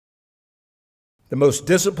the most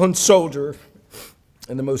disciplined soldier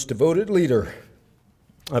and the most devoted leader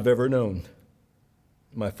I've ever known.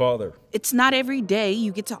 My father. It's not every day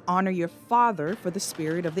you get to honor your father for the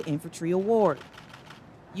Spirit of the Infantry Award.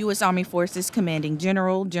 U.S. Army Forces Commanding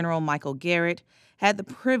General Michael Garrett had the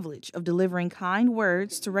privilege of delivering kind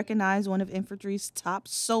words to recognize one of infantry's top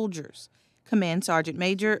soldiers, Command Sgt.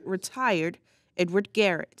 Major retired Edward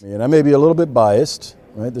Garrett. And I may be a little bit biased,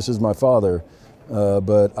 right? This is my father,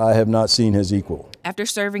 but I have not seen his equal. After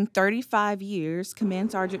serving 35 years,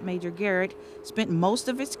 Command Sgt. Major Garrett spent most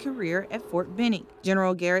of his career at Fort Benning.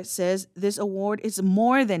 General Garrett says this award is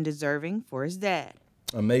more than deserving for his dad.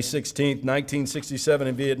 On May 16, 1967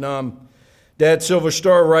 in Vietnam, Dad's Silver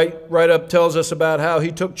Star write-up tells us about how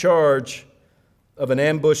he took charge of an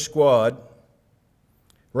ambush squad,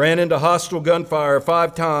 ran into hostile gunfire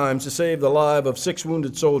 5 times to save the life of 6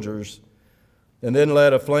 wounded soldiers, and then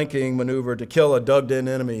led a flanking maneuver to kill a dug-in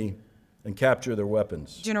enemy and capture their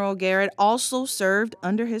weapons. General Garrett also served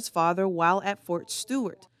under his father while at Fort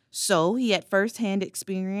Stewart, so he had firsthand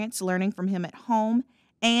experience learning from him at home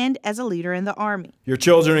and as a leader in the Army. Your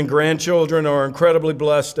children and grandchildren are incredibly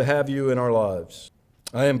blessed to have you in our lives.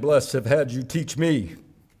 I am blessed to have had you teach me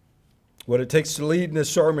what it takes to lead in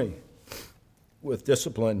this Army with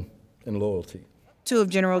discipline and loyalty. 2 of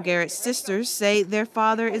General Garrett's sisters say their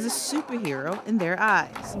father is a superhero in their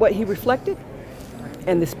eyes. What he reflected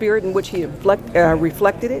and the spirit in which he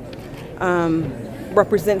reflected it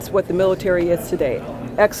represents what the military is today.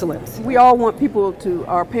 Excellence. We all want people to,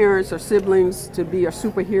 our parents or siblings, to be our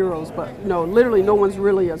superheroes, but no, literally no one's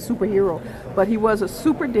really a superhero. But he was a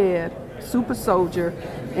super dad, super soldier,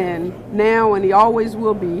 and now and he always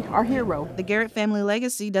will be our hero. The Garrett family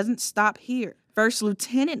legacy doesn't stop here. First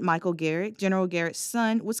Lieutenant Michael Garrett, General Garrett's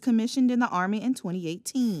son, was commissioned in the Army in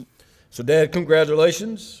 2018. So, Dad,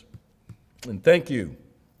 congratulations, and thank you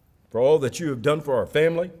for all that you have done for our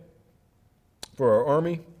family, for our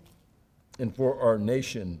Army, and for our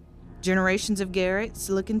nation. Generations of Garretts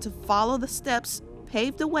looking to follow the steps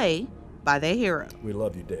paved the way by their hero. We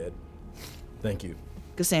love you, Dad. Thank you.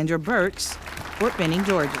 Kassandra Burks, Fort Benning,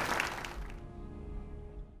 Georgia.